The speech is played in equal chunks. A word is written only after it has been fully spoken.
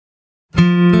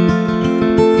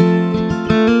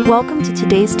Welcome to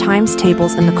today's Times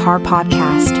Tables in the Car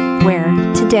podcast, where,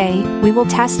 today, we will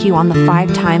test you on the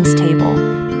 5 times table.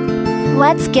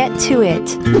 Let's get to it!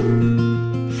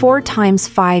 4 times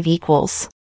 5 equals.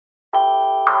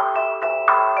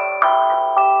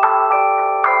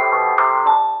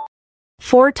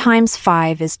 Four times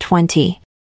 5 is 20.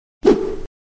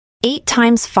 8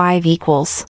 times 5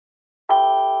 equals.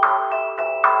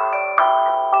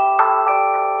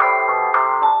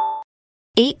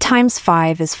 8 times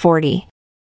 5 is 40.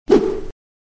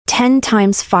 10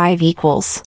 times 5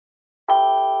 equals.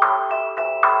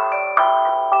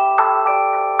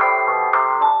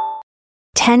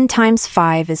 10 times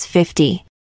 5 is 50.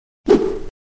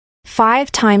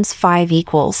 5 times 5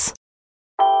 equals.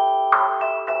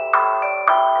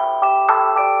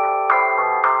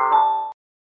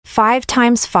 5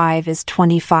 times 5 is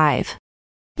 25.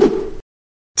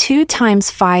 2 times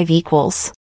 5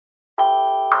 equals.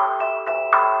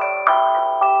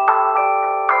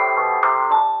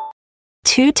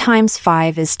 2 times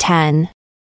 5 is 10.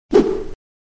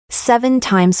 7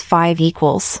 times 5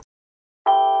 equals.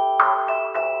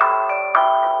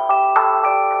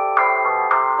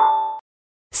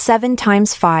 7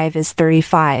 times 5 is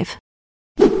 35.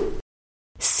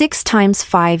 6 times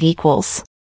 5 equals.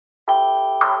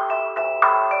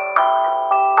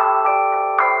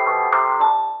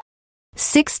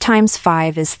 6 times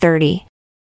 5 is 30.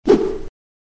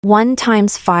 1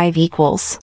 times 5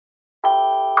 equals.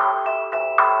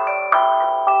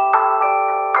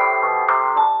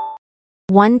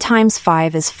 1 times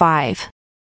 5 is 5.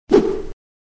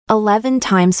 11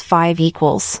 times 5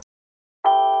 equals.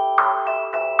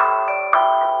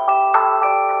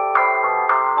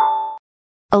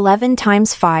 11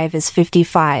 times 5 is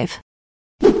 55.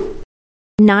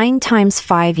 9 times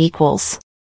 5 equals.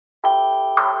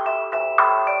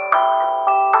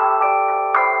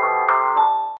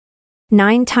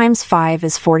 9 times 5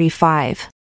 is 45.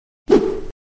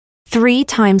 3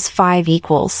 times 5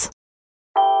 equals.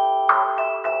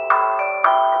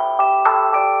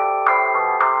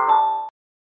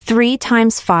 3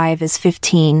 times 5 is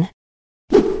 15.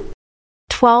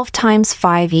 12 times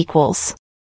 5 equals.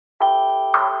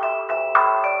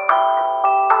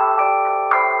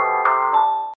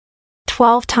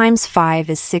 12 times 5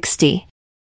 is 60.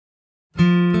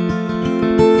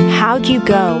 How'd you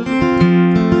go?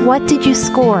 What did you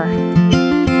score?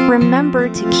 Remember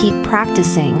to keep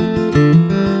practicing.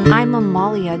 I'm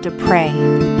Amalia Dupre.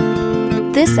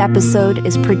 This episode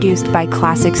is produced by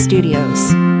Classic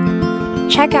Studios.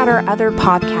 Check out our other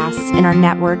podcasts in our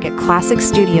network at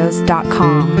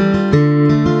classicstudios.com.